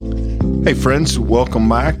Hey friends, welcome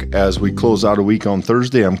back as we close out a week on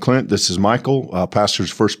Thursday. I'm Clint. This is Michael,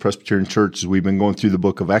 pastor's First Presbyterian Church. As we've been going through the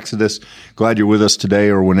book of Exodus. Glad you're with us today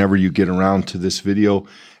or whenever you get around to this video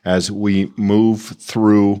as we move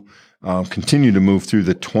through, continue to move through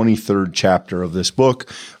the 23rd chapter of this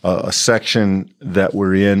book, a section that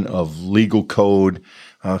we're in of legal code.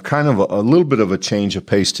 Kind of a little bit of a change of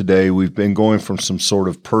pace today. We've been going from some sort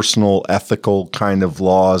of personal, ethical kind of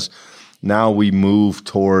laws. Now we move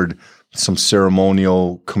toward some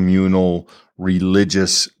ceremonial, communal,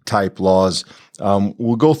 religious type laws.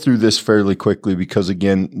 We'll go through this fairly quickly because,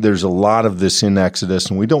 again, there's a lot of this in Exodus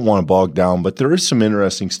and we don't want to bog down, but there is some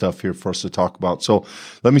interesting stuff here for us to talk about. So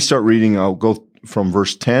let me start reading. I'll go from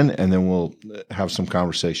verse 10 and then we'll have some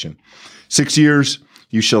conversation. 6 years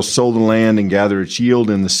you shall sow the land and gather its yield.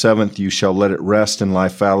 In the seventh you shall let it rest and lie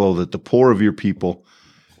fallow, that the poor of your people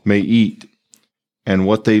may eat, and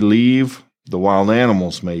what they leave the wild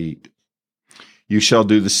animals may eat. You shall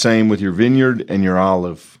do the same with your vineyard and your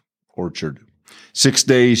olive orchard. 6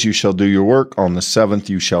 days you shall do your work. On the seventh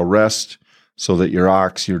you shall rest, so that your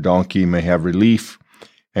ox, your donkey may have relief,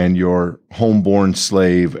 and your homeborn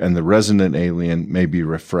slave and the resident alien may be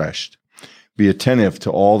refreshed. Be attentive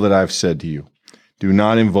to all that I've said to you. Do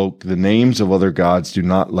not invoke the names of other gods. Do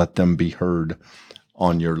not let them be heard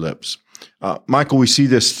on your lips. Michael, we see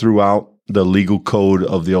this throughout the legal code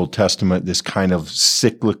of the Old Testament, this kind of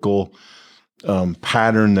cyclical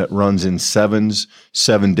pattern that runs in sevens,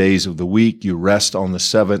 7 days of the week. You rest on the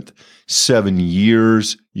seventh. 7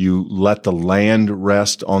 years, you let the land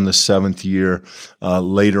rest on the seventh year.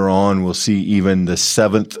 Later on, we'll see even the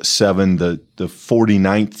seventh seven, the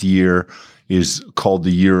 49th year is called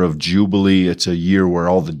the year of Jubilee. It's a year where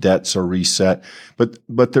all the debts are reset.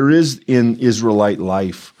 But there is in Israelite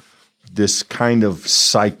life this kind of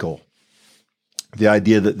cycle, the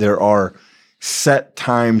idea that there are set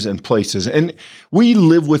times and places. And we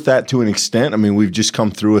live with that to an extent. I mean, we've just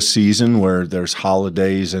come through a season where there's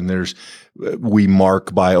holidays and we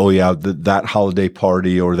mark by, that holiday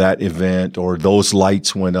party or that event or those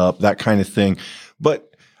lights went up, that kind of thing.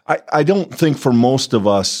 But I don't think for most of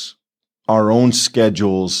us, our own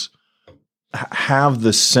schedules have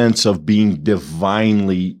the sense of being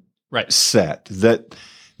divinely set, that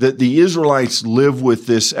the Israelites live with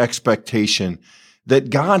this expectation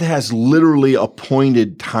that God has literally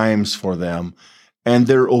appointed times for them, and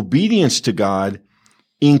their obedience to God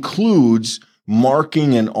includes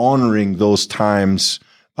marking and honoring those times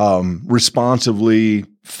responsively,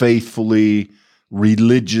 faithfully,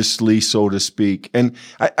 religiously, so to speak. And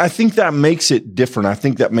I think that makes it different. I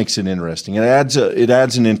think that makes it interesting. It adds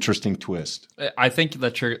an interesting twist. I think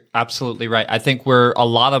that you're absolutely right. I think where a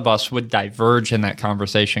lot of us would diverge in that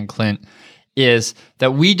conversation, Clint, is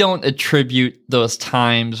that we don't attribute those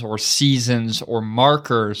times or seasons or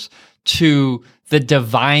markers to the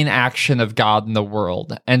divine action of God in the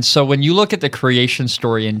world. And so when you look at the creation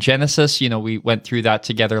story in Genesis, we went through that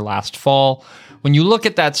together last fall. When you look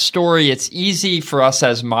at that story, it's easy for us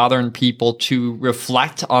as modern people to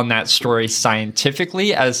reflect on that story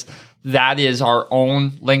scientifically, as that is our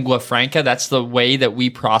own lingua franca. That's the way that we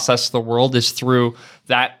process the world, is through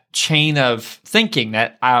that chain of thinking,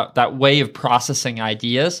 that way of processing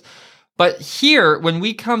ideas. But here, when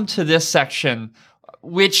we come to this section,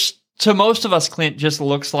 which to most of us, Clint, just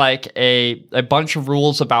looks like a bunch of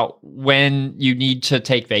rules about when you need to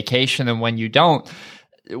take vacation and when you don't,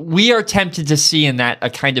 we are tempted to see in that a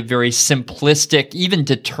kind of very simplistic, even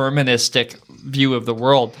deterministic view of the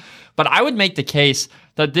world. But I would make the case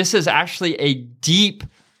that this is actually a deep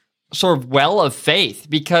sort of well of faith,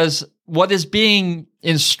 because what is being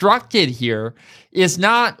instructed here is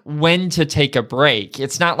not when to take a break.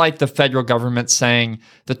 It's not like the federal government saying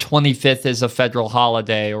the 25th is a federal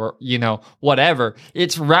holiday or, whatever.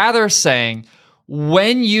 It's rather saying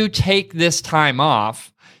when you take this time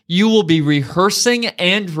off, you will be rehearsing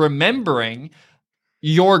and remembering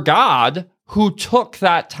your God who took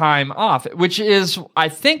that time off, which is, I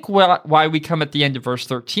think, why we come at the end of verse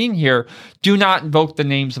 13 here. Do not invoke the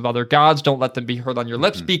names of other gods. Don't let them be heard on your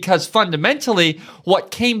lips, because fundamentally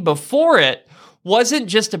what came before it wasn't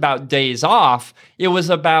just about days off. It was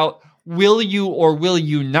about, will you or will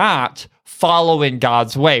you not follow in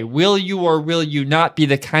God's way? Will you or will you not be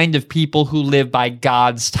the kind of people who live by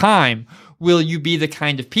God's time? Will you be the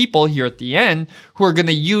kind of people here at the end who are going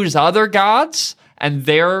to use other gods and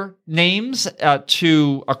their names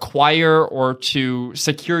to acquire or to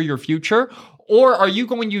secure your future? Or are you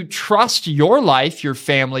going to trust your life, your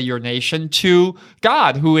family, your nation to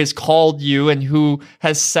God, who has called you and who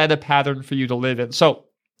has set a pattern for you to live in? So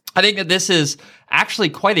I think that this is actually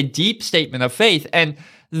quite a deep statement of faith. And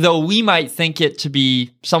though we might think it to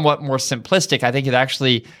be somewhat more simplistic, I think it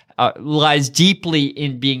actually lies deeply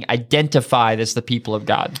in being identified as the people of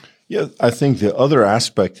God. Yeah, I think the other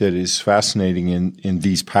aspect that is fascinating in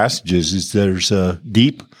these passages is there's a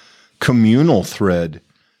deep communal thread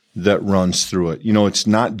that runs through it. It's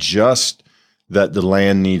not just that the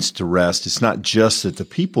land needs to rest. It's not just that the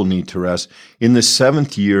people need to rest. In the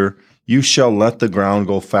 7th year, you shall let the ground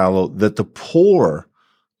go fallow, that the poor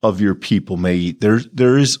of your people may eat.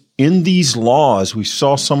 There is in these laws, we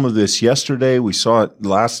saw some of this yesterday, we saw it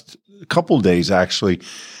last couple days actually,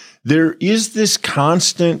 there is this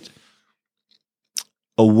constant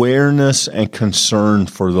awareness and concern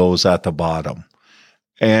for those at the bottom.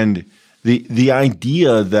 And the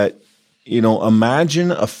idea that,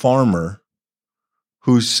 imagine a farmer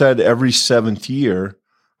who said every 7th year,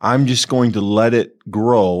 I'm just going to let it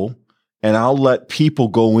grow and I'll let people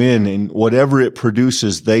go in and whatever it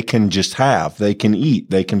produces, they can just have, they can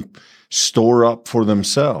eat, they can store up for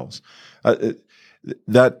themselves.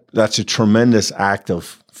 That's a tremendous act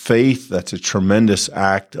of faith. That's a tremendous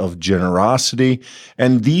act of generosity.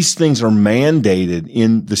 And these things are mandated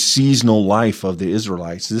in the seasonal life of the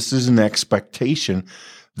Israelites. This is an expectation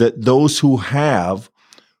that those who have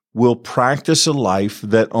will practice a life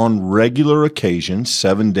that on regular occasions,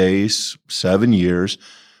 7 days, 7 years,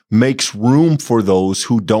 makes room for those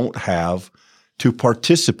who don't have to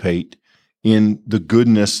participate in the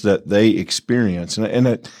goodness that they experience.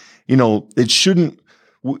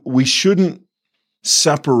 We shouldn't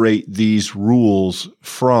separate these rules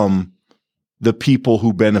from the people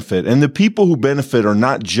who benefit. And the people who benefit are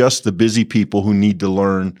not just the busy people who need to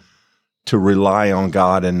learn to rely on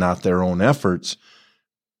God and not their own efforts.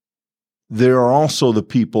 There are also the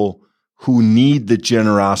people who need the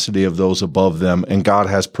generosity of those above them, and God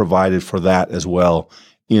has provided for that as well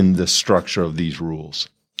in the structure of these rules.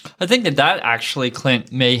 I think that actually,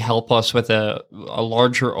 Clint, may help us with a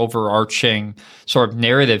larger overarching sort of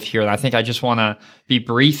narrative here. And I think I just want to be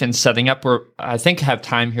brief in setting up where I think have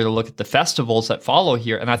time here to look at the festivals that follow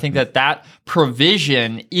here. And I think that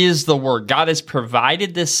provision is the word. God has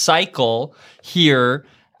provided this cycle here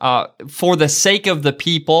for the sake of the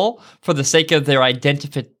people, for the sake of their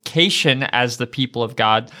identification as the people of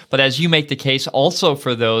God. But as you make the case, also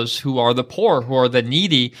for those who are the poor, who are the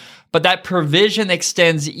needy. But that provision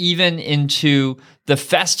extends even into the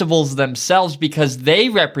festivals themselves because they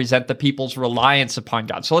represent the people's reliance upon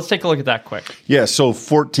God. So let's take a look at that quick. Yeah, so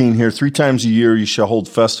 14 here. 3 times a year you shall hold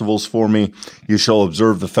festivals for me. You shall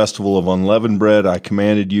observe the festival of unleavened bread. I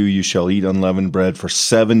commanded you, you shall eat unleavened bread for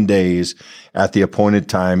 7 days at the appointed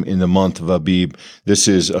time in the month of Abib. This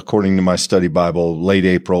is, according to my study Bible, late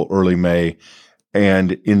April, early May.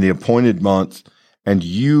 And in the appointed month,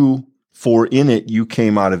 for in it you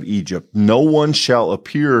came out of Egypt. No one shall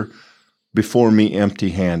appear before me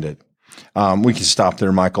empty-handed. We can stop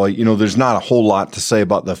there, Michael. There's not a whole lot to say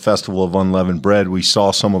about the festival of unleavened bread. We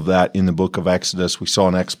saw some of that in the book of Exodus. We saw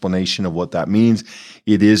an explanation of what that means.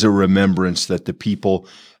 It is a remembrance that the people,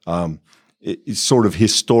 sort of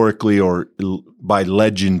historically or by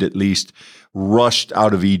legend at least, rushed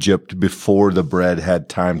out of Egypt before the bread had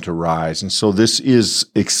time to rise. And so this is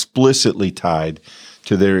explicitly tied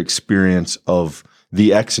to their experience of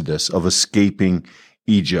the Exodus, of escaping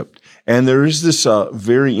Egypt. And there is this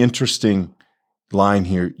very interesting line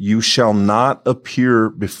here, you shall not appear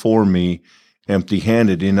before me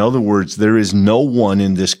empty-handed. In other words, there is no one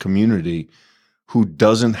in this community who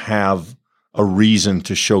doesn't have a reason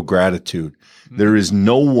to show gratitude. Mm-hmm. There is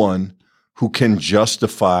no one who can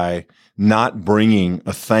justify not bringing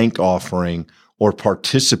a thank offering or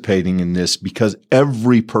participating in this because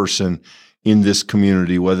every person in this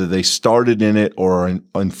community, whether they started in it or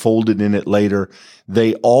unfolded in it later,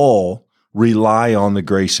 they all rely on the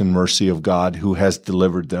grace and mercy of God who has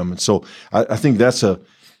delivered them. And so I think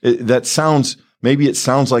it sounds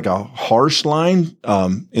like a harsh line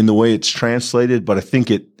in the way it's translated, but I think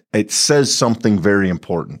it says something very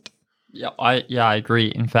important. Yeah, I agree.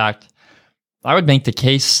 In fact, I would make the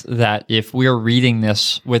case that if we're reading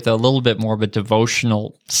this with a little bit more of a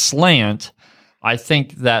devotional slant, I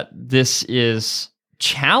think that this is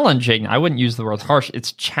challenging. I wouldn't use the word harsh.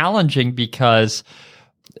 It's challenging because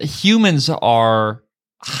humans are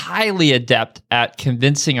highly adept at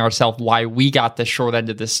convincing ourselves why we got the short end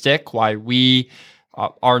of the stick, why we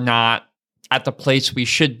are not at the place we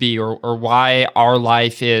should be, or why our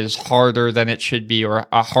life is harder than it should be, or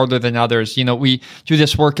harder than others. We do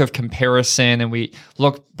this work of comparison, and we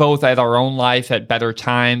look both at our own life at better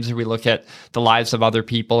times, and we look at the lives of other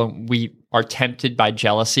people, and we are tempted by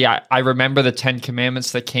jealousy. I remember the 10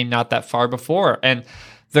 Commandments that came not that far before, and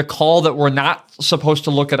the call that we're not supposed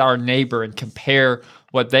to look at our neighbor and compare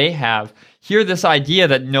what they have. Here, this idea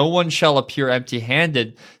that no one shall appear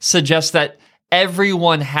empty-handed suggests that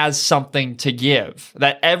everyone has something to give,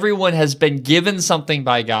 that everyone has been given something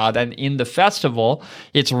by God, and in the festival,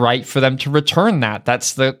 it's right for them to return that.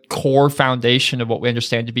 That's the core foundation of what we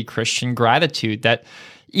understand to be Christian gratitude, that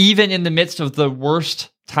even in the midst of the worst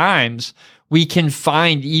times, we can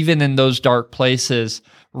find, even in those dark places,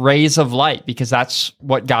 rays of light, because that's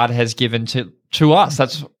what God has given to us.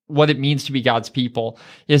 That's what it means to be God's people,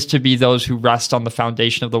 is to be those who rest on the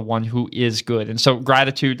foundation of the one who is good. And so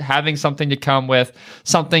gratitude, having something to come with,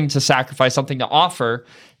 something to sacrifice, something to offer,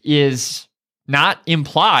 is not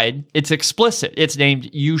implied, it's explicit. It's named,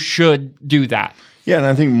 you should do that. Yeah, and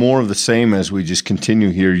I think more of the same as we just continue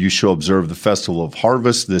here. You shall observe the festival of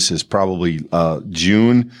harvest. This is probably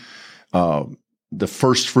June. The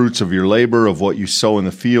first fruits of your labor, of what you sow in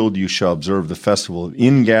the field, you shall observe the festival of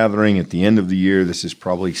ingathering at the end of the year. This is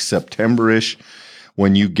probably September-ish.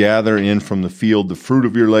 When you gather in from the field the fruit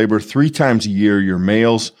of your labor, 3 times a year your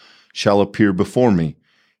males shall appear before me.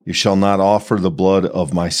 You shall not offer the blood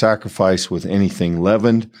of my sacrifice with anything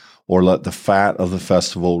leavened, or let the fat of the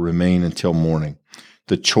festival remain until morning.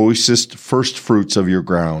 The choicest first fruits of your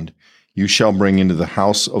ground you shall bring into the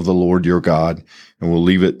house of the Lord your God. And we'll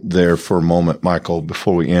leave it there for a moment, Michael,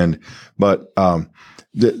 before we end. But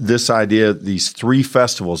this idea, these 3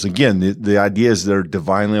 festivals, again, the idea is they're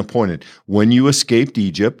divinely appointed. When you escaped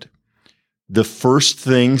Egypt, the first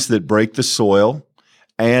things that break the soil,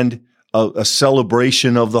 and a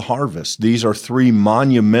celebration of the harvest. These are 3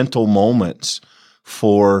 monumental moments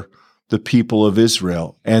for the people of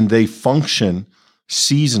Israel, and they function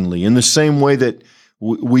seasonally in the same way that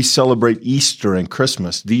we celebrate Easter and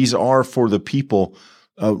Christmas. These are for the people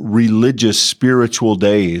religious, spiritual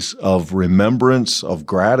days of remembrance, of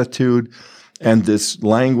gratitude. And this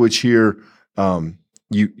language here,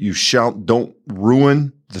 you shall, don't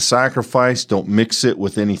ruin the sacrifice, don't mix it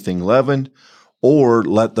with anything leavened, or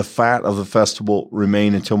let the fat of the festival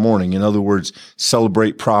remain until morning. In other words,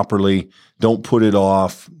 celebrate properly, don't put it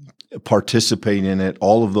off, participate in it,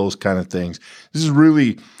 all of those kind of things. This is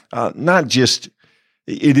really not just,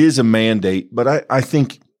 it is a mandate, but I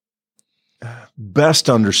think best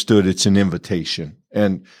understood, it's an invitation.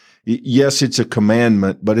 And yes, it's a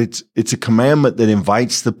commandment, but it's a commandment that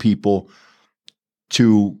invites the people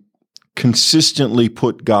to consistently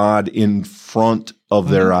put God in front of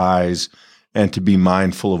their eyes and to be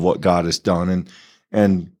mindful of what God has done.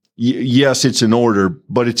 And yes, it's an order,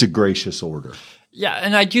 but it's a gracious order. Yeah,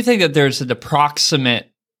 and I do think that there's an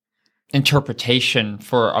approximate interpretation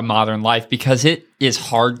for a modern life, because it is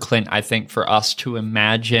hard, Clint, I think, for us to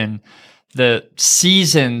imagine the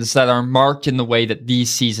seasons that are marked in the way that these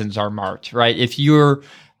seasons are marked, right? If you're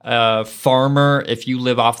a farmer, if you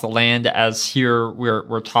live off the land, as here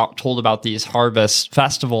we're told about these harvest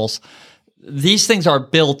festivals, these things are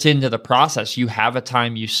built into the process. You have a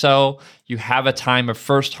time you sow, you have a time of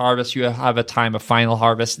first harvest, you have a time of final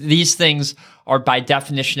harvest. These things are by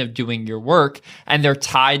definition of doing your work, and they're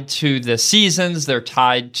tied to the seasons, they're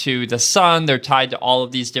tied to the sun, they're tied to all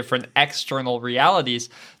of these different external realities.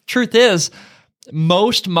 Truth is,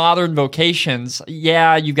 most modern vocations,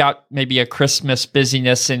 yeah, you got maybe a Christmas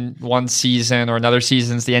busyness in one season, or another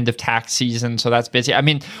season's the end of tax season, so that's busy. I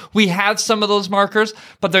mean, we have some of those markers,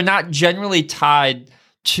 but they're not generally tied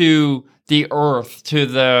to the earth, to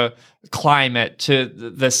the climate, to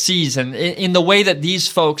the season, in the way that these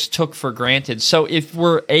folks took for granted. So if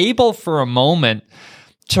we're able for a moment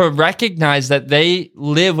to recognize that they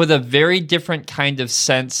live with a very different kind of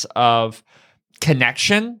sense of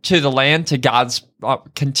connection to the land, to God's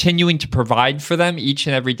continuing to provide for them each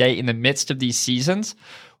and every day in the midst of these seasons,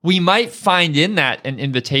 we might find in that an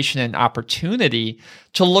invitation and opportunity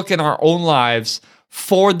to look in our own lives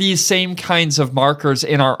for these same kinds of markers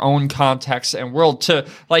in our own context and world, to,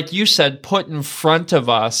 like you said, put in front of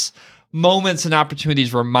us moments and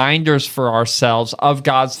opportunities, reminders for ourselves of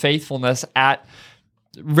God's faithfulness at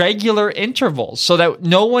regular intervals, so that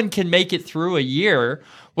no one can make it through a year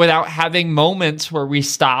without having moments where we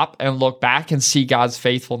stop and look back and see God's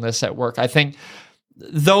faithfulness at work. I think,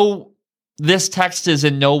 though this text is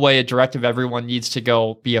in no way a directive everyone needs to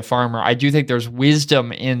go be a farmer, I do think there's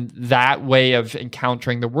wisdom in that way of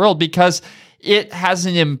encountering the world, because it has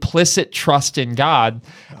an implicit trust in God.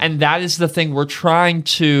 And that is the thing we're trying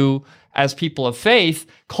to, as people of faith,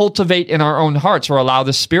 cultivate in our own hearts, or allow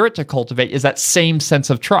the Spirit to cultivate, is that same sense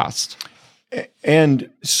of trust. And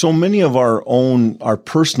so many of our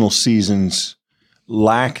personal seasons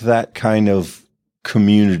lack that kind of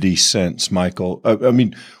community sense, Michael. I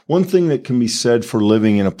mean, one thing that can be said for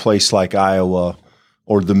living in a place like Iowa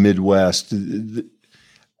or the Midwest,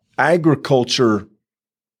 agriculture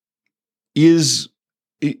is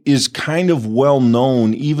kind of well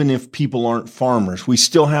known, even if people aren't farmers. We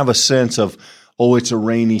still have a sense of, oh, it's a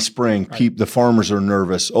rainy spring. Right. The farmers are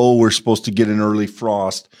nervous. Oh, we're supposed to get an early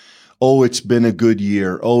frost. Oh, it's been a good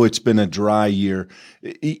year. Oh, it's been a dry year.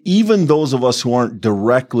 Even those of us who aren't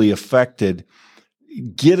directly affected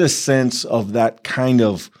get a sense of that kind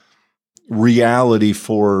of reality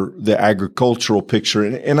for the agricultural picture.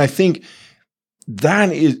 And I think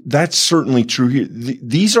that's certainly true here.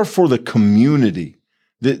 These are for the community.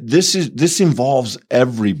 This involves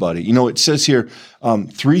everybody. You know, it says here,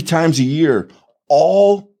 3 times a year,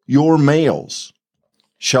 all your males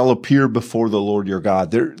shall appear before the Lord your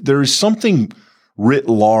God. There is something writ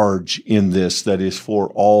large in this that is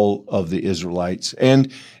for all of the Israelites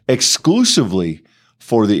and exclusively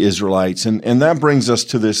for the Israelites. And that brings us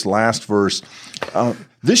to this last verse.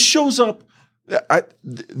 This shows up,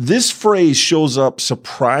 this phrase shows up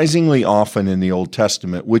surprisingly often in the Old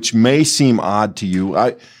Testament, which may seem odd to you.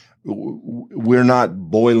 We're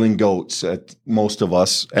not boiling goats, at most of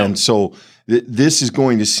us. No. And so this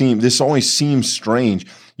always seems strange.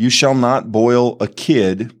 You shall not boil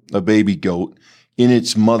a baby goat, in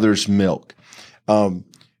its mother's milk. I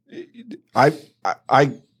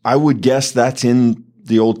would guess that's in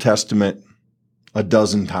the Old Testament a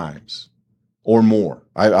dozen times or more.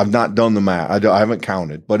 I've not done the math. I haven't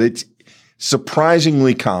counted, but it's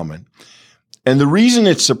surprisingly common. And the reason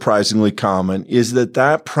it's surprisingly common is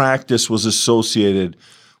that practice was associated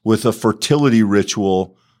with a fertility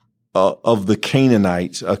ritual of the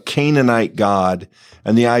Canaanites, a Canaanite god.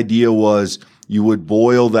 And the idea was you would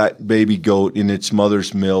boil that baby goat in its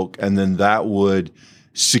mother's milk, and then that would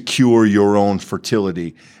secure your own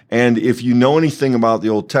fertility. And if you know anything about the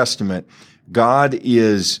Old Testament, God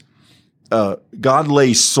lays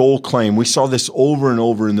sole claim. We saw this over and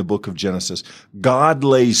over in the book of Genesis. God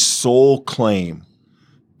lays sole claim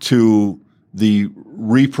to the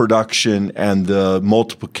reproduction and the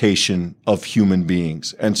multiplication of human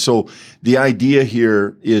beings. And so the idea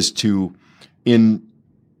here is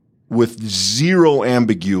with zero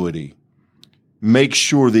ambiguity, make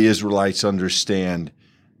sure the Israelites understand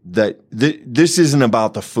that this isn't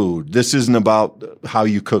about the food. This isn't about how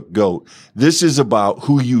you cook goat. This is about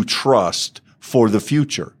who you trust for the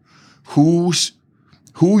future, who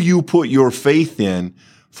you put your faith in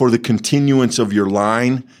for the continuance of your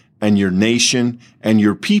line and your nation and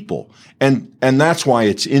your people. And that's why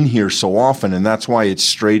it's in here so often, and that's why it's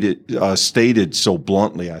stated so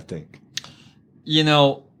bluntly, I think. You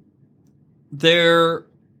know, there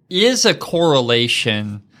is a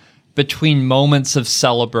correlation between moments of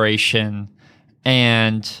celebration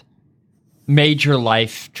and major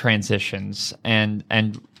life transitions. And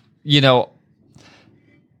you know,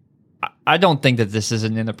 I don't think that this is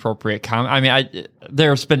an inappropriate comment. I mean,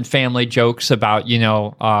 there's been family jokes about, you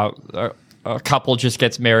know, a couple just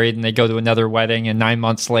gets married and they go to another wedding, and 9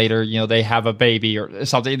 months later, you know, they have a baby or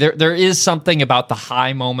something. There is something about the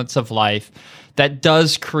high moments of life that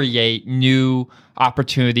does create new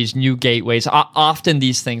opportunities, new gateways. Often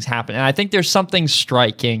these things happen. And I think there's something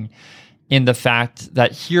striking in the fact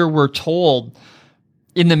that here we're told,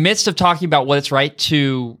 in the midst of talking about what it's right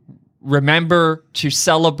to remember, to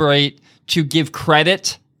celebrate, to give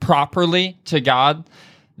credit properly to God,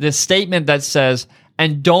 this statement that says,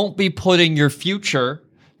 and don't be putting your future,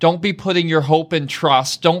 don't be putting your hope and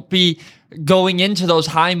trust, don't be going into those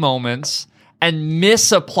high moments and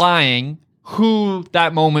misapplying who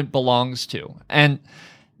that moment belongs to. And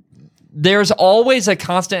there's always a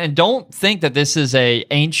constant, and don't think that this is an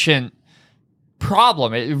ancient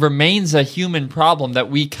problem. It remains a human problem that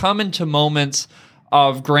we come into moments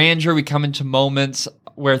of grandeur, we come into moments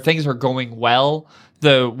where things are going well,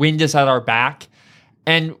 the wind is at our back,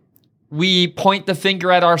 and we point the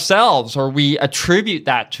finger at ourselves, or we attribute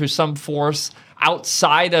that to some force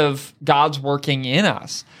outside of God's working in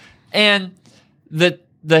us. And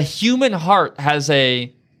the human heart has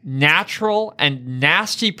a natural and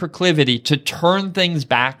nasty proclivity to turn things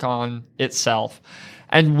back on itself.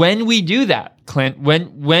 And when we do that, Clint,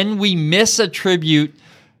 when we misattribute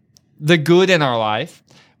the good in our life,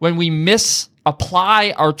 when we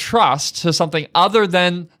misapply our trust to something other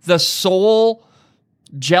than the sole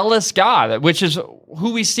jealous God, which is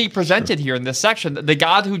who we see presented here in this section, the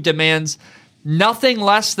God who demands nothing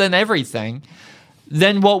less than everything,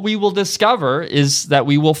 then what we will discover is that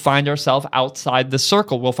we will find ourselves outside the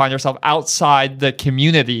circle. We'll find ourselves outside the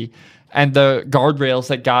community and the guardrails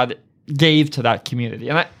that God gave to that community.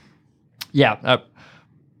 And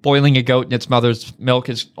boiling a goat in its mother's milk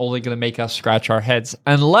is only going to make us scratch our heads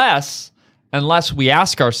unless we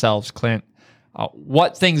ask ourselves, Clint,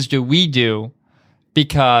 what things do we do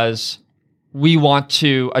because we want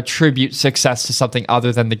to attribute success to something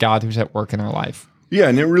other than the God who's at work in our life. Yeah,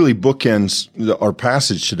 and it really bookends our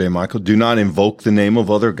passage today, Michael. Do not invoke the name of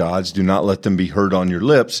other gods. Do not let them be heard on your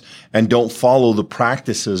lips. And don't follow the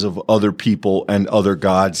practices of other people and other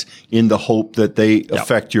gods in the hope that they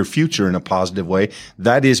affect your future in a positive way.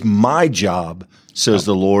 That is my job, says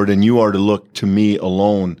the Lord, and you are to look to me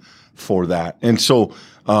alone for that. And so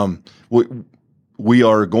we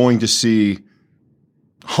are going to see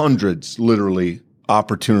hundreds, literally,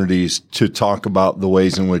 opportunities to talk about the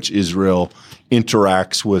ways in which Israel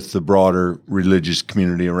interacts with the broader religious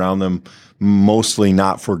community around them, mostly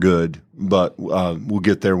not for good, but we'll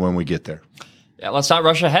get there when we get there. Yeah, let's not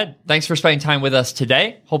rush ahead. Thanks for spending time with us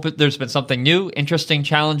today. Hope there's been something new, interesting,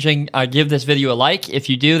 challenging. Give this video a like. If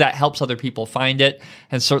you do, that helps other people find it.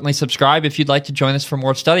 And certainly subscribe if you'd like to join us for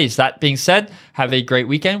more studies. That being said, have a great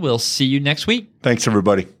weekend. We'll see you next week. Thanks,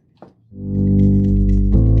 everybody.